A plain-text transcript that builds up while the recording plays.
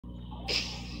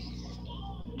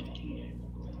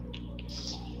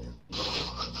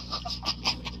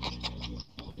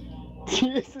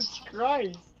Jesus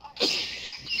Christ!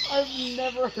 I've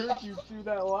never heard you do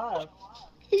that laugh.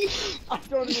 I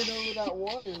don't even know who that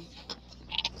was.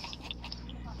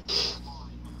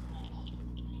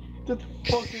 Just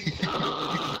fucking.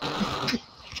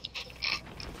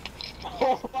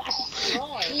 Oh my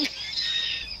god!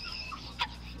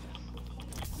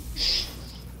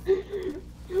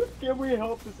 Can we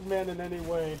help this man in any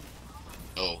way?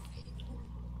 Oh.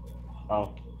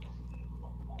 Oh.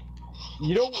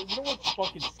 You know what's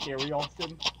fucking scary,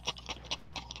 Austin?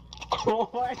 Oh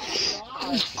my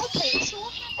god! Okay, so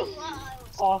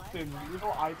Austin, you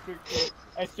know I pictured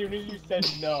as soon as you said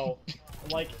no,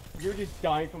 like you're just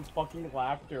dying from fucking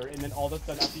laughter, and then all of a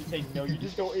sudden after you say no, you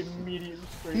just go immediately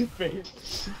straight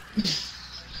face.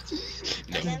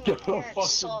 And then my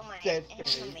parents saw my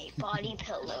intimate body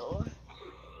pillow.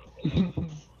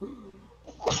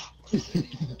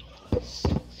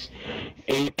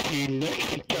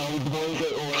 next cowboys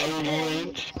at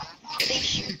Ranch. They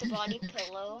shoot the body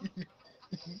pillow.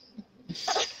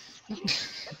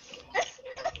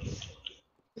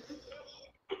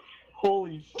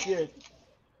 Holy shit.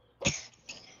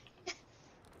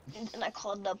 And then I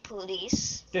called the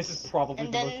police. This is probably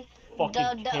the most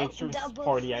fucking cancerous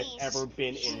party I've ever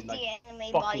been in like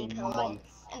fucking months.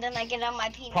 And then I get on my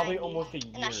P90 probably almost a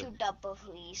year. And I shoot the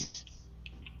police.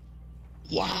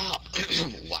 Wow.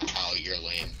 Wow, you're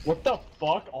lame. What the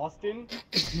fuck, Austin?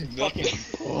 Fucking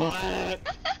what?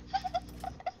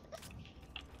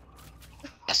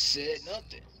 I said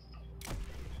nothing.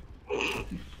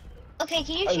 Okay,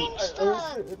 can you change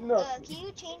can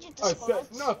you change it to squads? I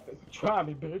said nothing. Try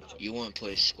me, bitch. You wanna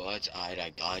play squads?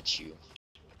 I got you.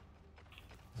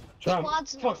 Try me.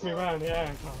 Squads Fuck me around the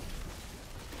asshole.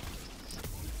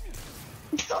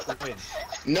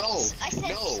 No! I said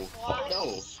No! squad. No!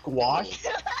 Squash?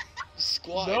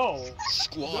 Squad! No!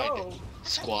 Squad! No!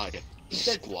 Squad! You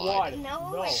said Squad!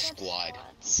 No, No. I said Squad.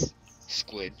 squads.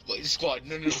 Squid! Wait, squad!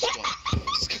 No, squad!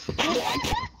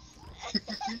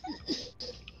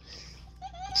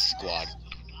 Squad!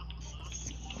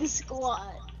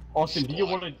 Squad. Austin, do you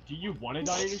wanna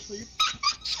die in your sleep?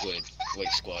 Squid! Wait,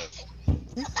 squad!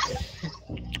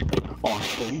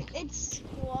 Austin. It's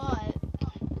squad.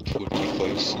 Would we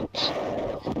play Sims?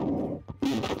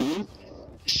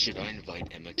 Should I invite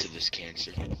Emma to this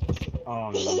cancer? Oh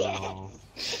no.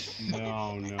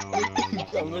 No, no, no, no.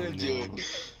 I'm gonna do it.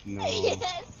 No.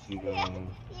 Yes. No.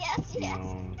 Yes.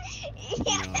 No.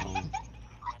 Yes.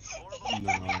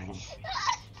 No.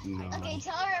 No. Okay,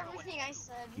 tell her everything I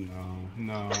said. No.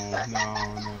 No.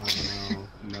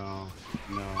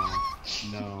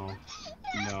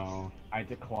 I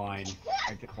decline.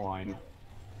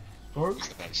 Sir?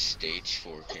 That's stage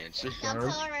 4 cancer. Now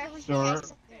tell her everything I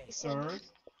said. Sir?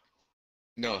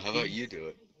 No, how about you do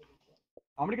it?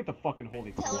 I'm gonna get the fucking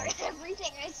holy Tell her cross.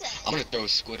 everything I said. I'm gonna throw a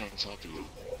squid on top of you.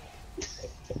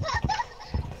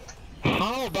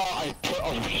 How about I put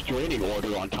a restraining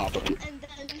order on top of you? And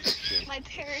then my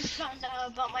parents found out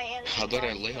about my anime. How about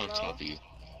I lay on top of you?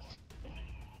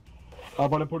 How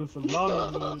about I put a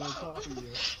salami on top of you?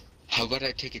 How about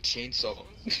I take a chainsaw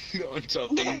on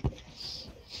top of you?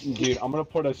 Dude, I'm gonna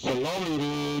put a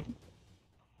salami.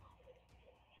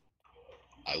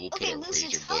 I will put a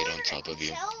razor blade on top of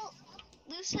you. Tell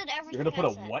Lucid everything. You're gonna put I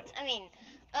a said. what? I mean,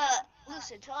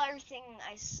 Lucid, tell everything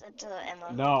I said to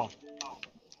Emma. No.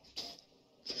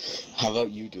 How about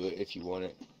you do it if you want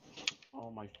it? Oh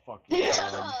my fucking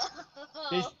god.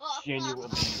 This genuinely.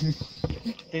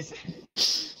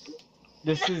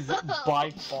 This is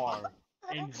by far,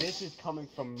 and this is coming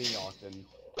from me, Austin.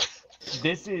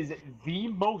 This is the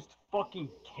most fucking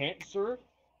cancer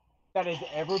that has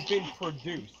ever been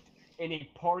produced in a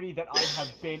party that I have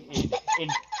been in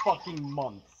fucking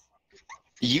months.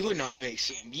 You and I make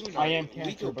some. You and I am we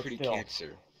cancer, go but pretty still.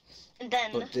 cancer. And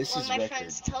then But this one is of my record.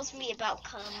 friends tells me about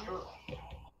cum.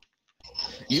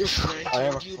 Your friend I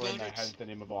have a told you friend about that has it? the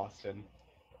name of Austin.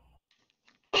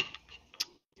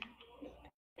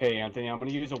 Hey Anthony, I'm gonna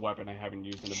use a weapon I haven't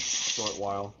used in a short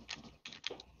while.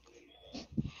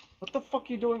 What the fuck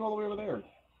are you doing all the way over there?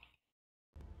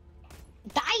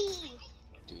 Die!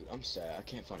 Dude, I'm sad. I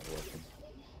can't find a weapon.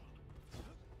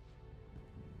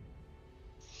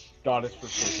 God is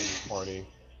forsaken this party.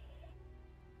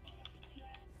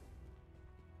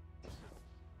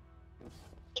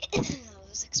 I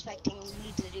was expecting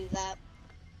me to do that.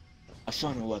 I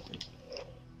found a weapon.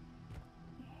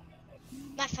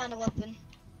 I found a weapon.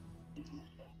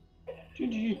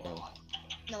 GG. No.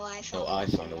 No, I found. No, I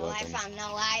found a No, I weapon. found.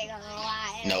 No,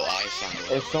 I. No, I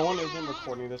found a If someone isn't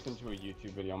recording this into a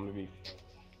YouTube video, I'm gonna be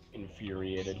infuriated.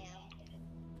 infuriated.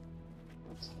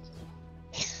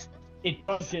 It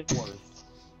does get worse.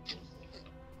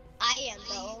 I am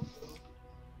though.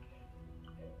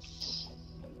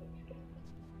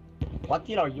 What's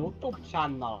your YouTube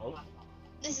channel?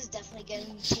 This is definitely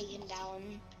getting taken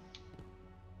down.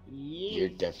 You're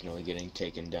definitely getting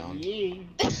taken down. Yeah.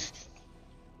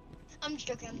 I'm just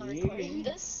joking, I'm not recording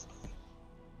this.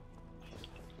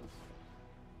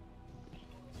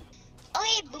 Oh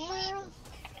hey, Boomer!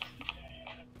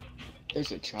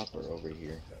 There's a chopper over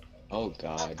here. Oh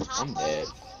god, Copper? I'm dead.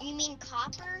 You mean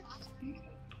copper?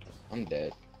 I'm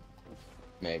dead.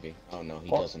 Maybe. Oh no,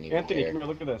 he Oh, doesn't even Anthony, care. come here,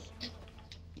 look at this.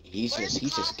 He's Where's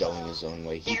just Copper? going his own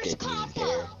way. He There's didn't even copper!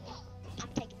 care. I'm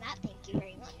taking that, thank you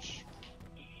very much.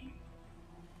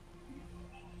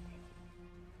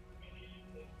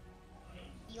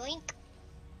 Yoink.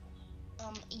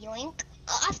 Yoink.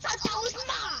 Oh, I thought that was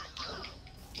mine!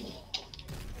 Are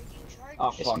you charged? Oh,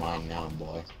 It's fuck. mine now,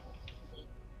 boy.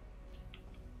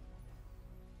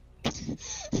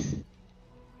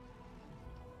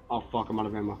 Oh, fuck, I'm out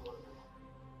of ammo.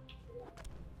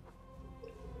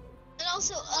 And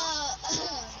also,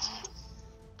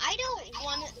 I don't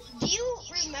want to. Do you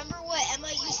remember what Emma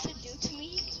used to do to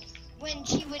me when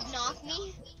she would knock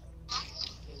me?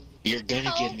 You're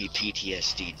gonna give me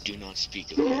PTSD. Do not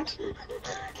speak of it.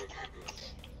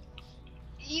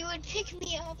 You would pick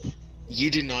me up.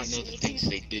 You do not know the things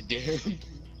they did to him.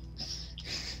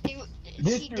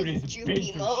 This She dude did has droopy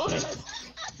been through mode. shit.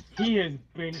 He has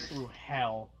been through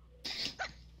hell.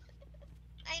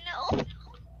 I know.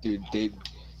 Dude, they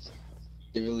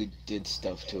really did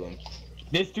stuff to him.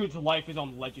 This dude's life is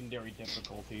on legendary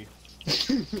difficulty.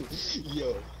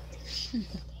 Yo.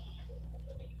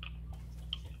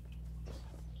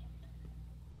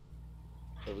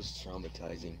 That was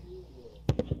traumatizing.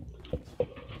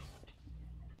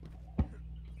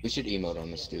 We should emote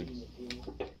on this dude.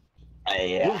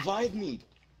 Yeah. Revive me!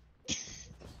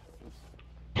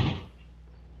 Oh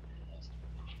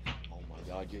my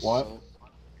god, you're What? so...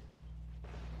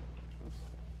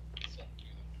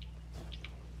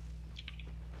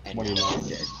 And What do you now know? I'm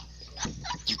dead.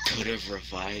 You could have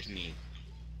revived me.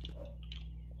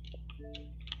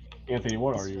 Anthony,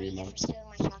 what are you, For emo? stealing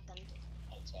my shotgun.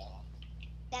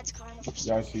 That's karma for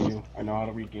Yeah, I stealing. see you. I know how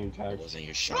to read game That tags. wasn't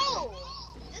your shotgun. Bro,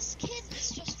 this kid is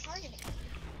just targeting.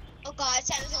 Oh god,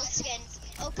 Santa's old skin.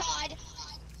 Oh god.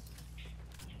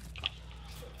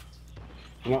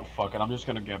 You know, fuck it. I'm just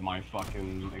gonna get my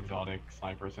fucking exotic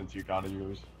sniper since you gotta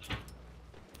use.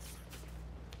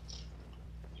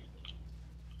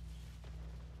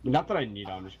 Not that I need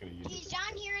it, I'm just gonna use He's it.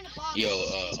 down here in the box. Yo,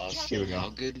 He's Austin,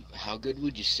 jumping. how good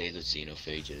would you say the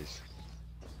xenophage is?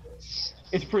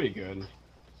 It's pretty good.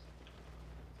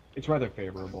 It's rather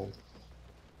favorable.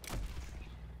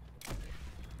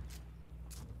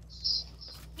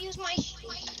 Use my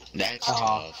That's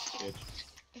Uh-huh. tough.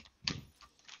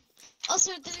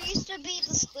 Also, there used to be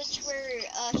this glitch where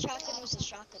shotgun was a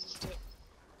shotgun.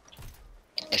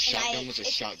 A shotgun was a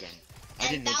shotgun. I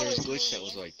didn't know there was a glitch that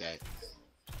was like that.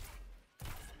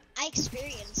 I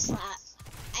experienced that.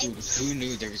 Dude, who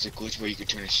knew there was a glitch where you could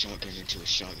turn a shotgun into a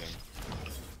shotgun?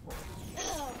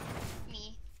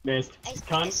 Me. Missed. I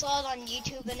Cunt. saw it on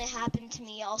YouTube and it happened to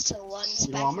me also once.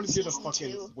 You back know, I'm in gonna do the season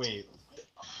fucking. 2. Wait,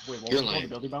 what You're was it called? lame.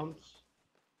 The Billy Bounce?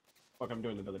 Fuck, I'm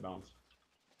doing the Billy Bounce.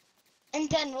 And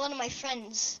then one of my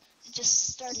friends just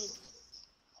started.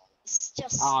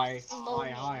 Just Hi.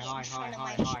 moaning Hi. in Hi. front of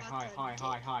my Hi. shotgun. Hi. Hi.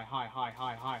 Hi. Hi. Hi. Hi.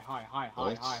 Hi. Hi.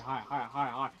 Hi. Hi.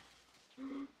 Hi. What? Hi.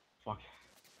 Fuck.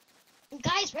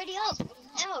 Guys, ready up!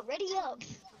 Emma, ready up!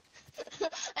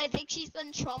 I think she's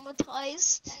been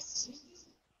traumatized.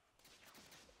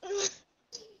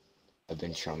 I've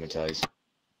been traumatized.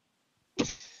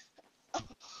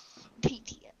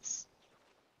 PTS.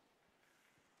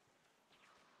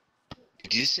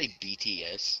 Did you say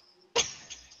BTS?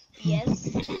 Yes.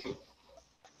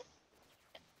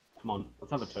 Come on,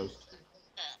 let's have a toast.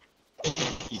 I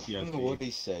don't know what PTSD.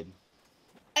 he said.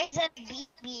 I said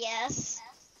BBS.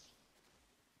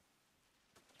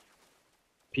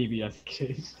 PBS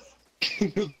kids.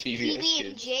 PBS BB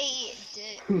and kids. J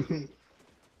did.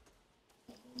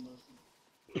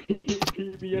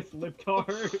 PBS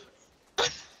liptards.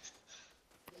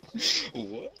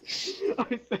 What?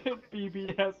 I said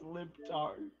PBS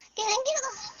liptards. Can I get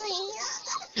a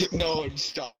please? No,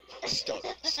 stop. Stop.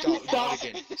 Stop. Stop. Not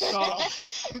again. Stop.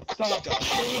 Stop.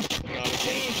 Stop. Not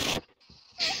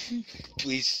again.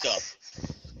 Please stop.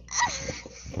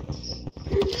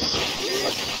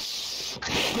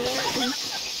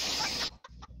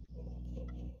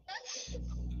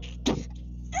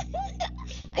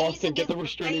 Austin, get the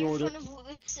restraining order. In front of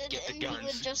Lucid. Get the and he would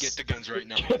guns. just... Get the guns right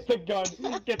now. Get the gun.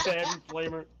 Get the heavy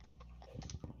flamer.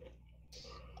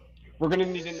 We're gonna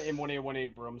need an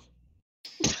M1818 brooms.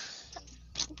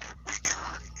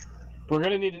 We're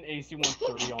gonna need an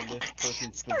AC-130 on this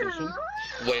person's position.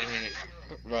 Wait a minute.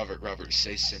 Robert,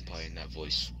 say senpai in that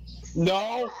voice.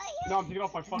 No! No, I'm taking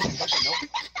off my fucking headset.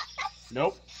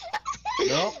 Nope.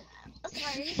 Nope.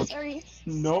 Sorry.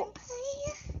 Nope.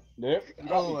 Nope. You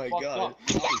got Oh me my fucked God. up.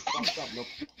 You got me fucked up. Nope.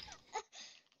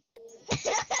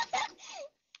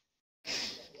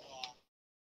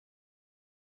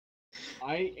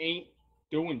 I ain't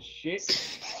doing shit.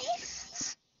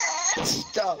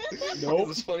 Stop. Nope. It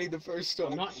was funny the first I'm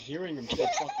time. not hearing him say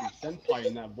fucking senpai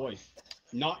in that voice.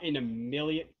 Not in a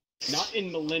million. Not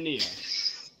in millennia.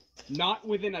 Not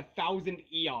within 1,000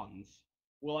 eons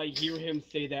will I hear him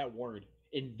say that word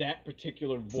in that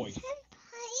particular voice.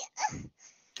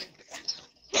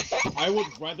 I would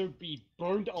rather be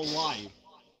burned alive.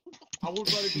 I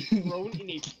would rather be thrown in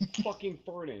a fucking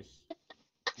furnace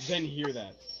than hear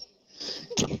that.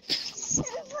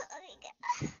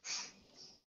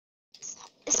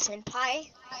 Senpai?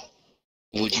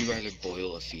 Would you rather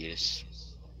boil a fetus?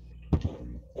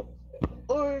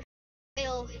 Or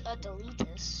fail a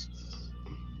deletus?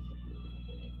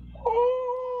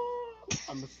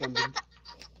 I'm ascending.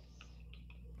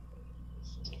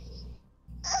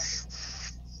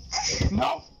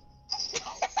 No!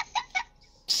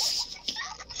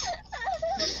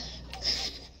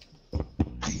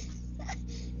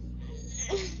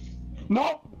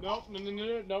 Nope!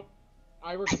 Nope.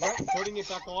 I regret putting it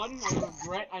back on.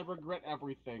 I regret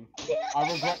everything.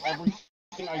 I regret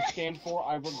everything I stand for.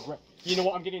 I regret. You know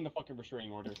what? I'm getting the fucking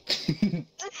restraining order. I'm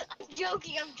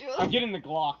joking. I'm getting the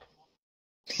Glock.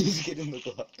 He's getting the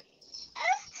Glock.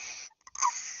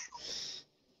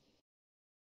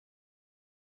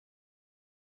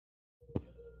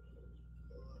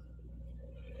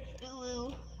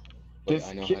 Ooh. Wait,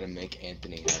 I know how to make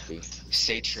Anthony happy.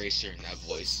 Say Tracer in that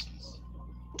voice.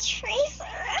 Tracer?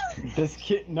 This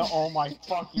kid. No, oh my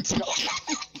fucking god.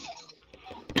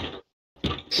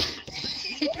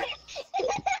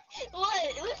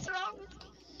 What? What's wrong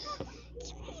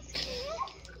with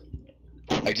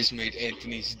Tracer? I just made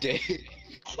Anthony's day.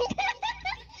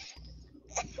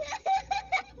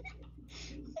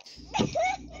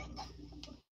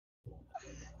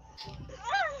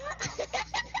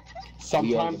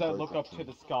 Sometimes I look up to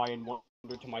the sky and wonder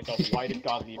to myself, why did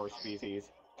God leave our species?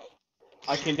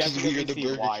 I can We're definitely the see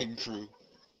Burger why. King crew.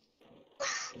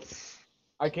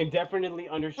 I can definitely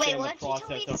understand what the did you tell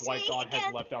process me to of why say God has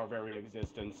again? left our very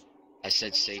existence. I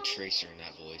said say Tracer in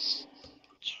that voice.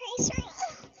 Tracer?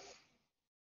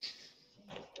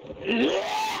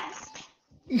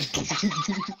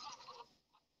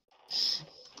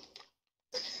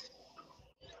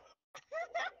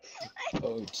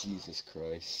 Oh, Jesus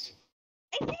Christ.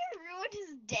 I think I ruined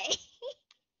his day.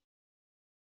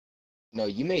 No,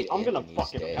 you made I'm gonna Anthony's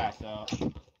fucking day. pass out.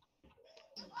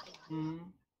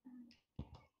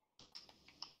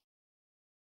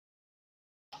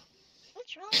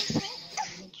 What's wrong with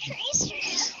that?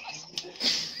 Tracer?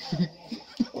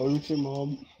 Oh, it's your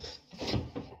mom.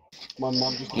 My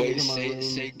mom just came Wait, to my room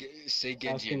say Genji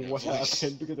in asking that what voice.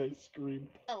 happened because I screamed.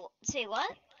 Oh, say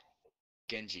what?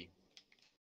 Genji.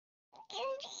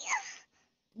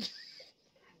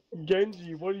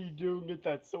 Genji, what are you doing with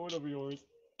that sword of yours?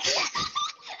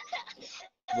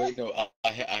 Wait, no, I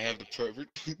have the pervert.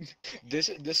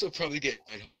 this will probably get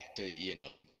to, you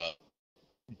know,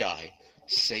 die.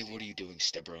 Say, what are you doing,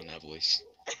 stepbro, in that voice?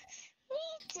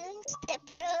 What are you doing,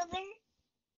 stepbrother?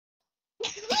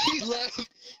 He left!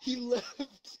 He left!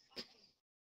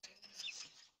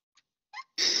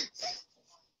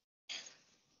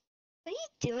 What are you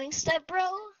doing, stepbro?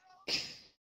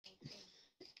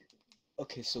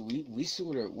 Okay, so we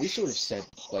sort of said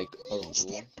like a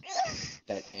rule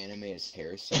that anime is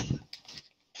heresy.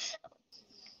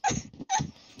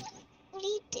 What are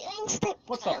you doing, stepbrother?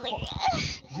 What the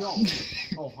fuck? Yo!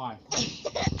 Oh, hi.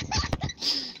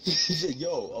 He said, "Yo,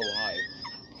 oh hi."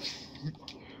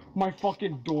 My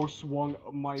fucking door swung,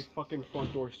 my fucking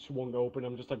front door swung open.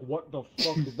 I'm just like, what the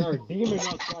fuck? Is there a demon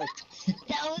outside?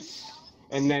 That was...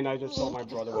 And then I just saw my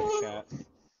brother with a cat.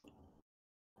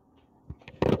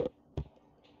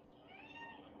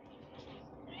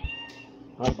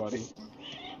 Hi, buddy.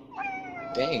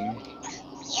 Dang.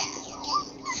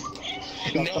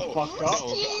 Shut No, the fuck up.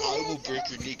 no, I will break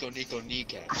your Nico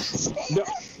kneecaps. No,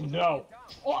 no.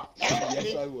 Oh,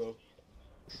 Yes, I will.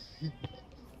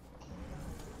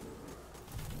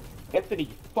 Anthony,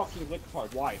 you fucking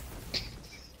retard. Why?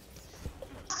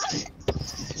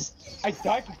 I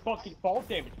died from fucking fall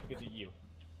damage because of you.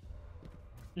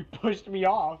 You pushed me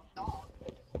off.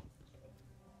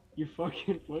 You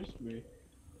fucking pushed me.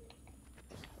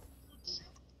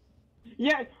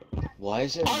 Yeah. Why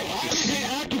is it? I haven't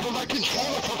been active on my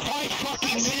controller for 5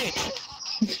 fucking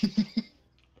minutes!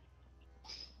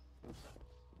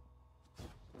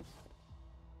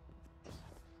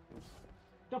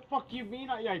 The fuck you mean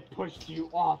I pushed you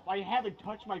off? I haven't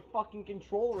touched my fucking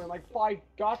controller in like 5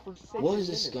 godforsaken minutes. What is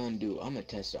this gonna do? I'm gonna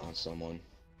test it on someone.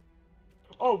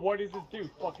 Oh, what does this do?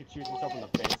 Fucking shoot himself in the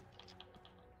face.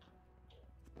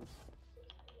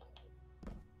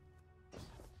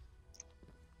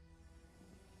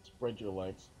 Spread your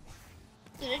legs.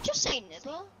 Did it just say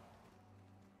nibble?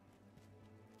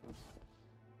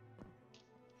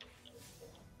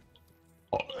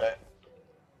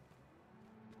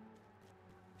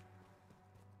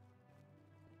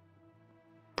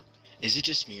 Is it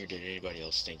just me or did anybody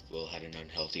else think Will had an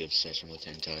unhealthy obsession with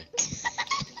hentai?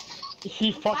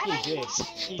 He fucking did.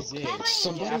 He did.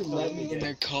 Somebody let me in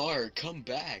their car. Come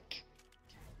back.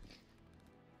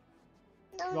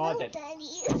 No, God, no, that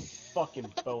Daddy.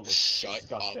 fucking phone is Shut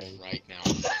disgusting. up right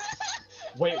now.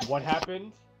 Wait, what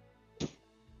happened?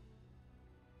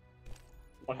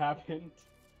 What happened?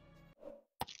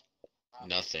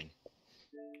 Nothing.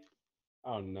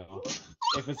 Oh no.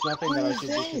 If it's nothing that I should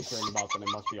be concerned about, then it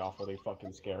must be awfully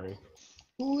fucking scary.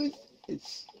 Who is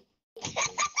this?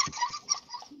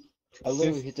 I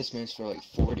literally hit this man's for like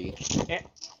 40.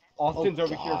 Austin's Oh,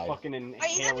 over here God. fucking Are you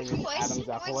inhaling gonna his question Adam's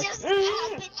apple what like. just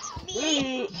happened to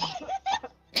me?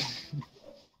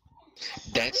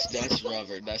 That's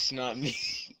Robert. That's not me.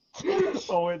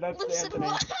 Oh wait, that's Lucid, Anthony.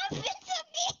 what happened to me?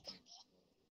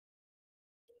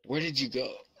 Where did you go?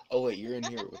 Oh wait, you're in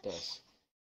here with us.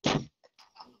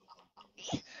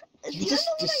 You just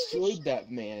destroyed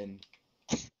that man.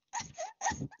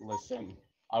 Listen,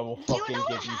 I will Do you fucking know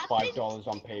give what you happened? $5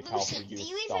 on PayPal for Lucid, you do to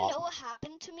you even stop. know what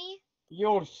happened to me?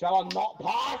 You shall not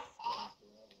pass!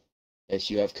 Yes,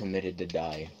 you have committed to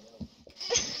die.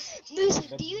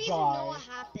 Lucid, do you even Die. know what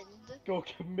happened? Go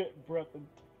commit breath and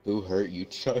Who hurt you,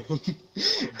 child?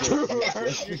 who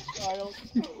hurt your child.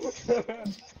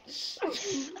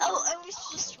 Oh, I was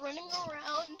just running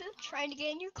around trying to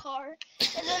get in your car,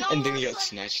 and then all And then of he a got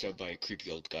sudden- snatched up by a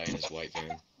creepy old guy in his white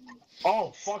van.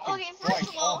 Oh, fucking Okay, first Christ,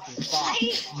 of all, Austin, stop.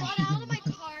 I got out of my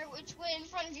car, which went in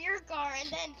front of your car, and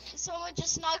then someone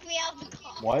just knocked me out of the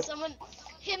car. What? Someone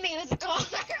hit me with the car.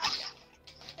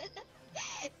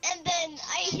 And then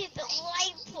I hit the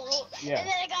light pole, Yeah. and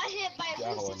then I got hit by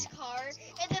Javelin. Lucid's car,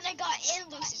 and then I got in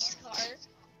Lucid's car.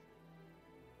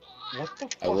 What the I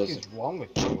fuck wasn't- is wrong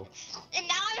with you? And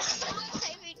now I'm on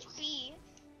 5 HP.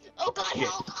 Oh god, Shit.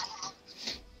 help!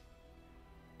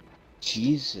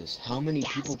 Jesus, how many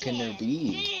people can there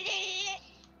be?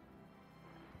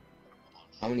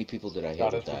 How many people did I hit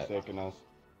God with has that? forsaken us.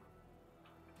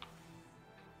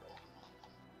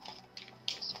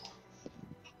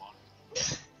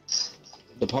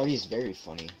 The party is very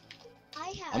funny.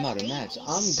 I have I'm out of mats. I'm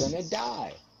rabies. gonna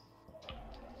die.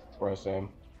 Bro, same.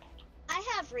 I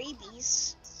have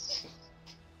rabies.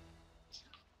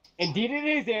 Indeed it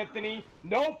is, Anthony.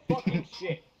 No fucking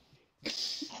shit.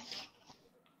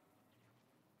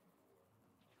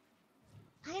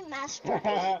 I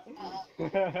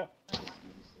masturbate.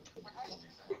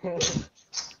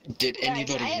 Did Guys,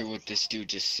 anybody I hear have- what this dude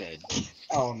just said?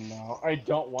 Oh no, I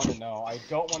don't want to know. I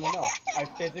don't want to know. I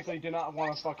physically do not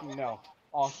want to fucking know.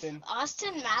 Austin,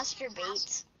 Austin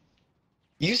masturbates.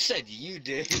 You said you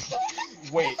did.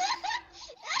 wait.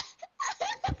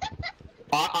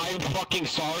 I'm fucking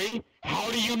sorry? How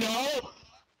do you know?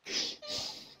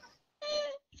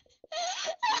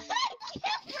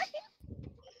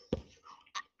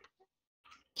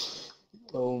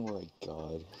 Oh my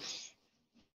god.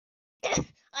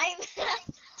 I masturbate.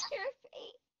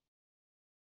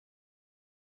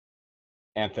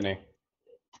 Anthony.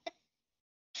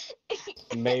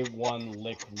 May one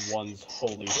lick one's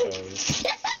holy toes.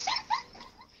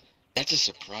 That's a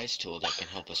surprise tool that can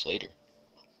help us later.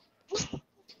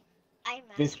 I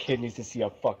This kid needs to see a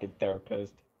fucking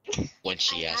therapist. When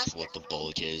she asks what the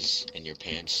bulge is in your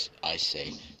pants, I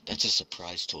say, that's a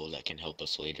surprise tool that can help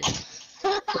us later.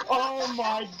 Oh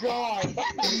my god!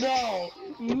 No!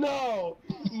 No!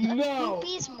 No!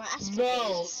 Ruby's No!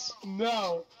 masturbates.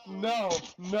 No! No!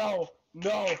 No!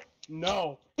 No!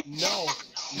 No! No!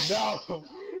 No!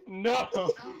 No!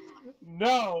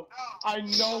 No! I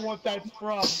know what that's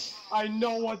from! I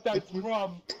know what that's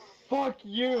from! Fuck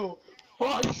you!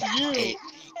 Fuck you! Hey,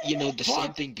 you know, the same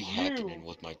Fuck thing be you. happening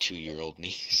with my 2-year-old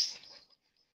niece.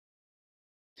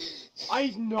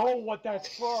 I know what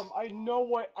that's from. I know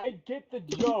what. I get the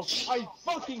joke. I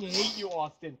fucking hate you,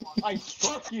 Austin. I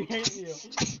fucking hate you.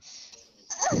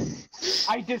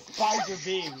 I despise your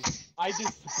being. I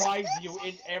despise you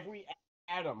in every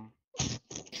atom.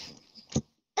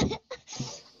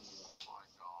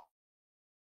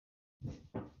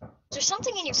 There's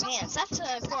something in your pants. That's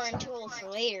an important tool for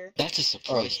later. That's a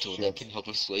surprise Oh, tool shit. that can help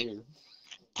us later.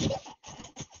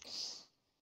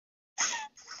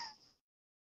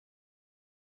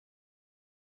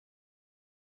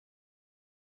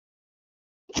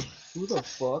 Who the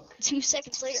fuck? 2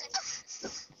 seconds later.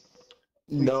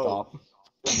 Please stop.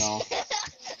 No.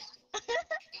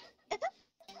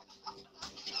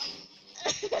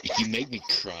 You make me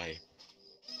cry.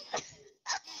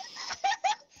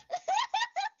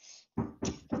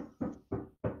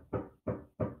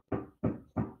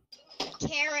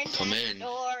 Karen Come at the in.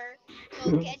 door.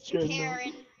 Go get your Good, no.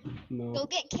 Karen. No. Go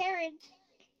get Karen.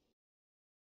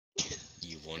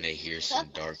 You wanna hear some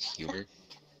dark humor?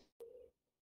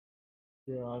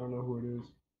 Yeah, I don't know who it is.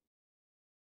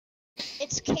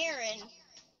 It's Karen.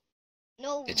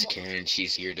 No. It's Karen.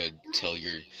 She's here to tell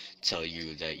you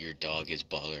that your dog is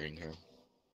bothering her.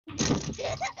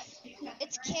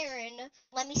 It's Karen.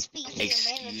 Let me speak to your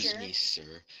manager. Excuse me,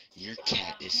 sir. Your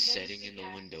cat is sitting in the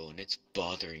window and it's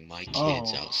bothering my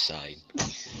kids outside.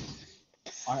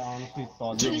 I honestly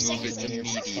thought Two Remove seconds it later.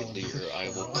 immediately or I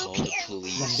will call the I'm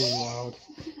police. being loud.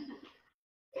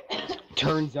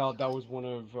 Turns out that was one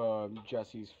of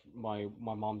Jesse's, my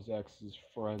mom's ex's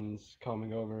friends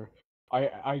coming over.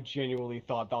 I genuinely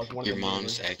thought that was one Your of the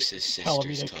mom's neighbors ex's telling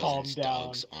me sisters, to calm cousins, down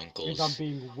dogs, because uncles, I'm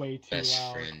being way too best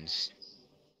loud. friends.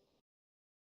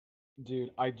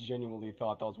 Dude, I genuinely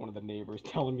thought that was one of the neighbors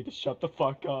telling me to shut the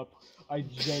fuck up. I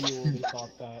genuinely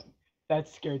thought that. That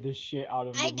scared the shit out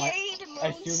of me. I dare you to moan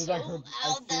as soon as so I heard- as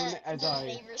loud soon that as the I-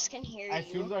 neighbors can hear As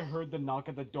soon as you. I heard the knock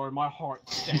at the door, my heart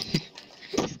sank.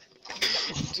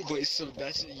 Wait, so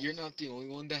you're not the only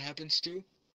one that happens to?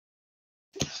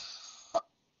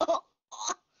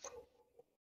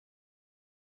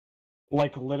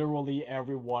 Like literally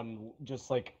everyone just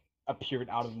like appeared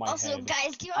out of my Also, head.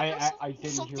 guys, do you want to know I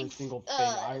didn't something hear a single thing.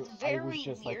 I was very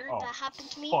just like, weird oh, that happened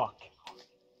to me? fuck.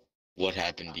 What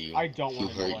happened to you? I don't Who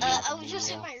want to know hurt what you? happened I to was me, just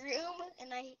in yeah. my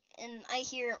room and I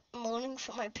hear moaning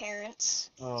from my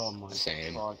parents. Oh my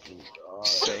Same. fucking god.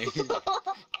 Same.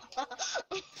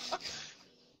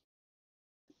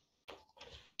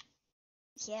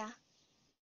 Yeah.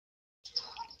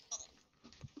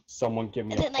 Someone give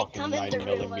me And a then I fucking come in the room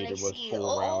and 9mm I with see,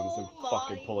 4 rounds and oh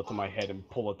fucking my pull it to my head and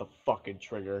pull at the fucking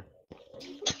trigger.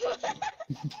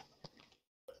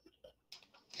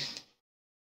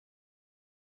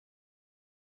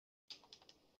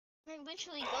 I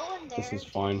literally go in This there is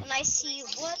fine. and I see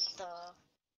what the.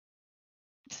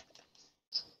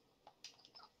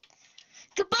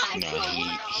 Goodbye, No,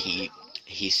 Chroma!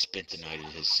 he spent the night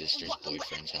at his sister's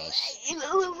boyfriend's house.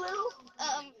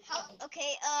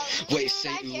 Okay, Wait, Lucid, say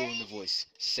I ooh dare in the you- voice.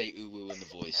 Say ooh in the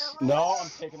voice. No, I'm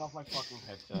taking off my fucking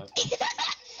headset.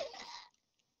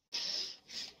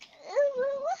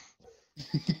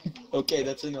 Okay,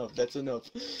 that's enough. That's enough.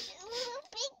 Big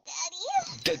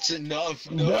Daddy. That's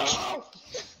enough. No.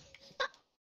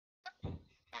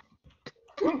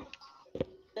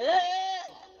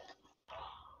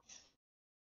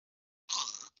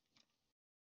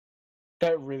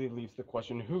 That really leaves the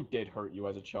question, who did hurt you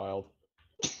as a child?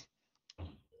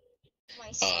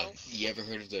 Myself. You ever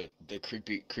heard of the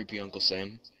creepy Uncle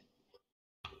Sam?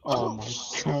 Oh my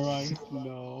Christ,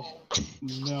 no.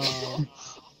 No.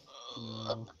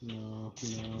 No, no, no.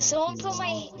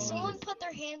 Someone put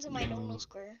their hands in my no-no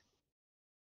square.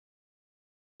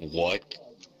 What?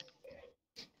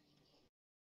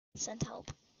 Send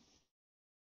help.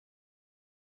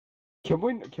 Can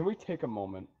we take a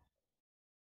moment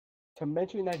to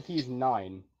mention that he's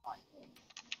 9?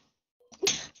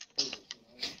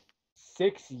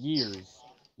 6 years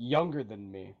younger than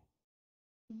me.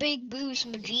 Big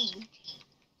Boost McGee.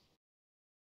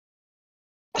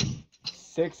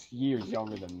 6 years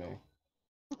younger than me.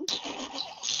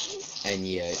 And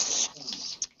yet,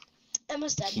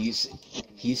 Emma's dead.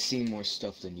 he's seen more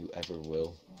stuff than you ever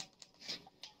will.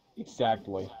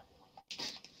 Exactly.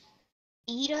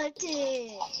 Eat a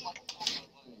dick.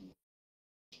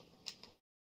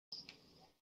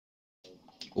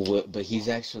 But he's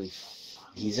actually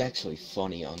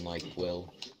funny, unlike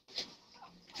Will.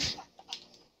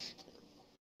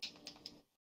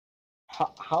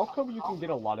 How come you can get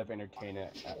a lot of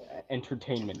entertainment,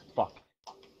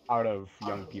 out of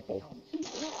young people?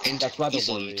 And That's rather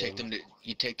easily worrying.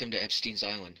 you take them to Epstein's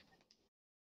Island.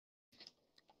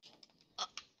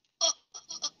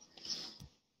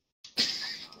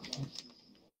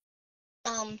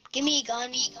 Give me a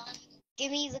gun.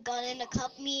 Give me the gun in a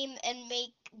cup meme and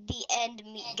make the end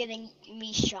me getting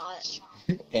me shot.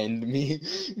 End me.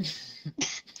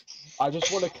 I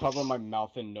just want to cover my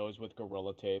mouth and nose with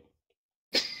Gorilla Tape.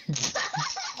 I've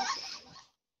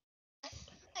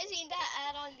seen that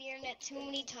ad on the internet too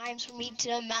many times for me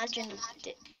to imagine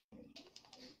it.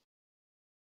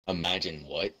 Imagine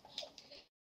what?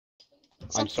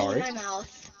 I'm Something sorry? in my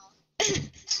mouth.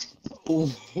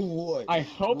 What? I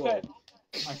hope Whoa.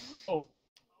 that.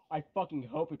 I fucking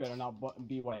hope it better not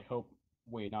be what I hope.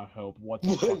 Wait, not hope. What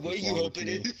the fuck What is you wrong hope with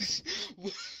it me? is?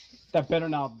 That better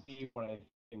not be what I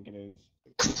think it is.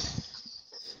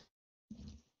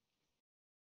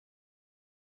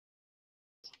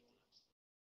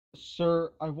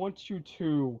 Sir, I want you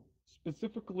to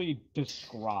specifically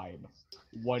describe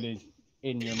what is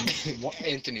in your what.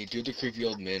 Anthony, do the creepy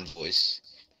old man voice.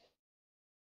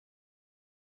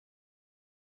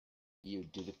 You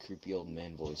do the creepy old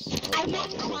man voice. I'm no,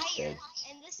 on that's fire, dead.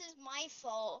 and this is my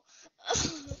fault.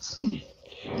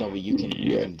 No, but you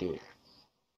can do it.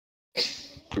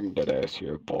 Bring that ass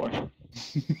here, boy.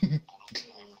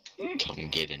 Come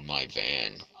get in my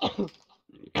van.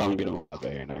 Come get on my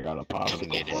van. I got a Come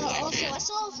popsicle get in for my you. Also, van. I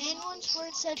saw a van once where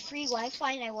it said free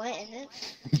Wi-Fi, and I went in it,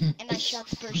 and I shot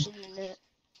the person in it.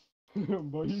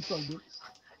 But you said it.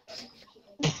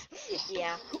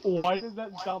 Yeah. Why does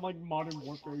that sound like Modern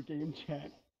Warfare game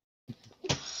chat?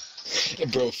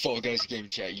 Bro, Fall Guys game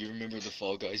chat. You remember the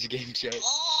Fall Guys game chat?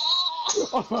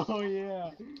 Oh! Oh yeah.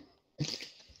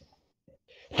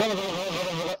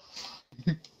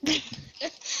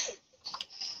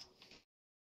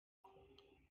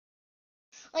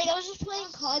 Like, I was just playing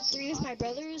COD 3 with my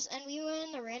brothers, and we went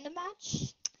in a random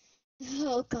match.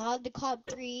 Oh god, the COD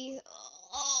 3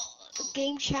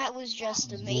 game chat was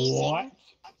just amazing. What?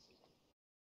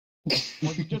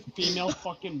 Was it just female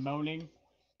fucking moaning?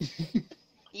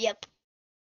 Yep.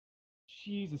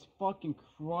 Jesus fucking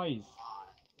Christ.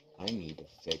 I need to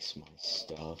fix my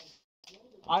stuff.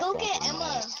 Go Fucking get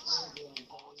Emma.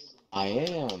 I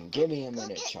am. Give me a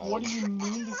minute, child. What do you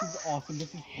mean this is awesome?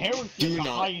 This is heresy Do of the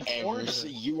not highest ever order. say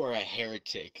you are a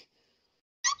heretic.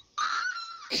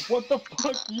 What the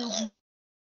fuck you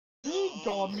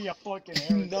called me a fucking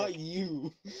heretic? Not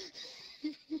you.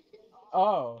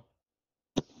 Oh.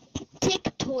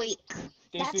 TikTok. This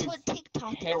That's is what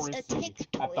TikTok is. A heresy at the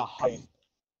TikTok. highest.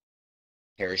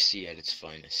 Heresy at its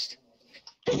finest.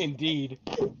 Indeed.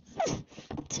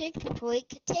 TikTok. TikTok.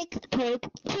 TikTok.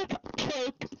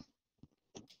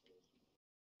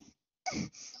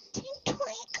 TikTok.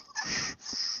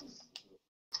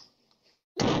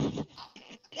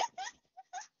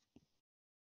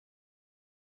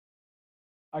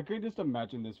 I could just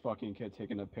imagine this fucking kid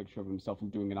taking a picture of himself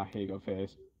and doing an Ahego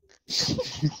face.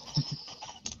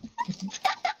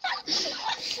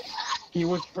 He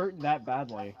was hurt that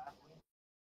badly.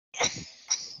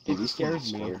 Did he scares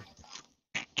still me. scared?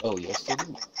 Oh, yes, did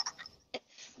he?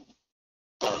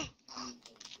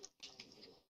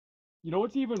 You know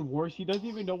what's even worse? He doesn't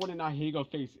even know what an Ahego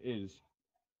face is.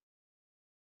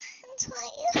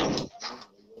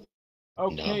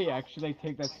 Okay, actually, I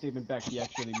take that statement back. He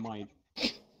actually might.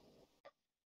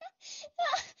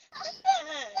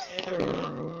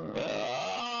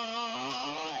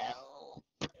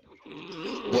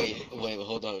 Wait,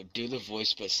 hold on. Do the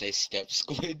voice, but say step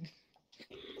squid.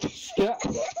 Yeah.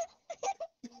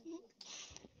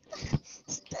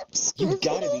 You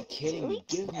gotta be kidding me.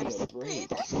 Give me a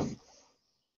break.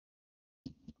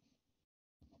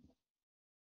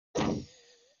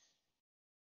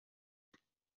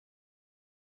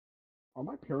 Are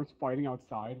my parents fighting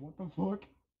outside? What the fuck?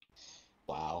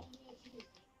 Wow.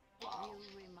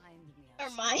 Or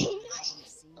mine?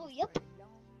 Oh, yep.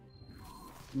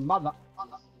 Mother.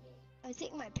 I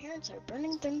think my parents are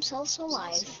burning themselves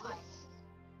alive.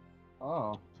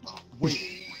 Oh.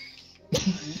 Wait.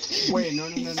 Wait, no.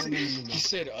 He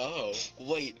said, oh,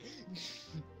 wait.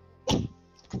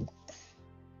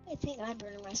 I think I'm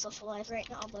burning myself alive right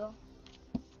now, though.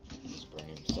 He's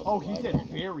burning himself Oh, he alive said right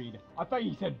now. buried. I thought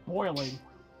he said boiling.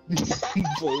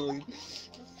 Boiling.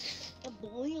 A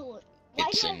boil.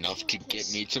 It's enough to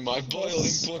get me to my boiling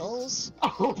point.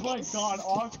 Oh my god,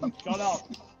 Austin, shut up.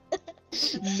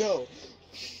 No.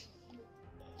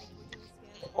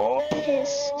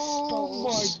 Oh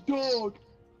my dog.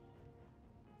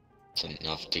 It's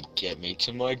enough to get me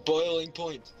to my boiling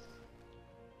point.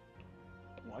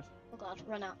 What? Oh god,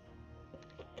 run out.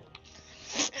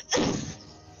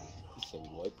 Say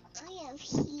what? I have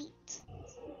heat.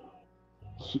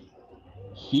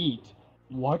 Heat?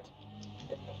 What?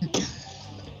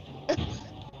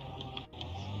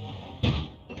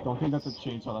 Don't think that's a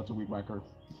chainsaw, that's a weed whacker.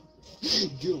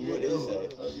 Dude, what is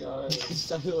that? Oh my god. It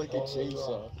sounded like a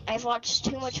chainsaw. I've watched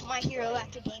too much My Hero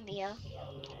Academia.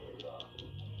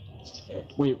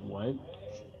 Wait, what?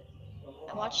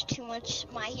 I watched too much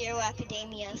My Hero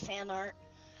Academia fan art.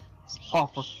 Oh,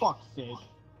 for fuck's sake.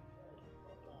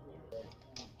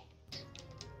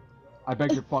 I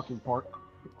beg your fucking pardon.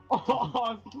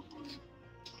 Oh,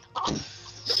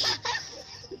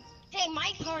 Hey,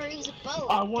 my car is a boat.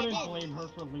 I Get wouldn't in. blame her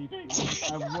for leaving.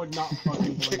 I would not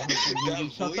fucking blame her for leaving.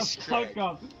 That Shut the voice fuck crack.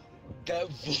 up. That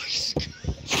voice.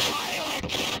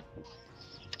 Silence!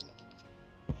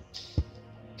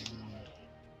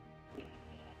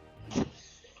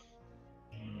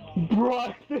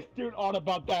 Bruh, this dude on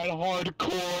about that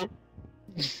hardcore.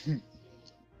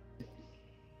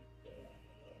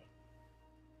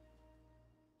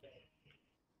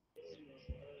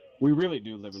 We really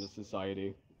do live in a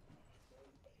society.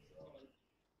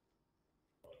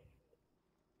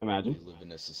 Imagine. We live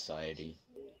in a society.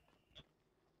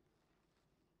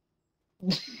 You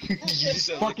just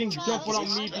sound like- Fucking jumping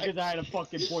on me because I had a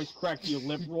fucking voice crack, you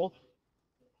liberal.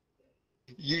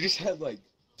 You just had like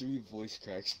 3 voice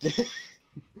cracks.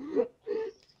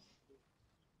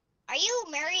 Are you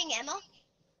marrying Emma?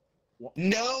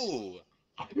 No!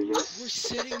 We're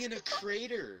sitting in a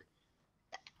crater.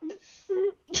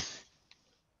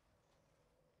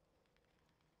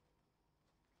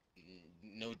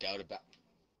 No doubt about.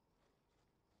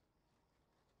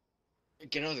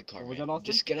 Get out of the car, What was man. that, Austin?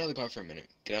 Just get out of the car for a minute.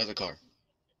 Get out of the car.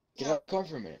 Get out of the car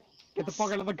for a minute. Get the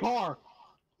fuck out of the car.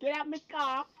 Get out of the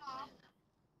car.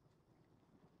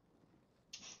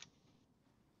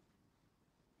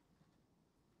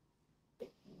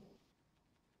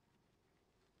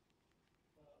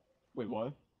 Wait,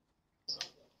 what?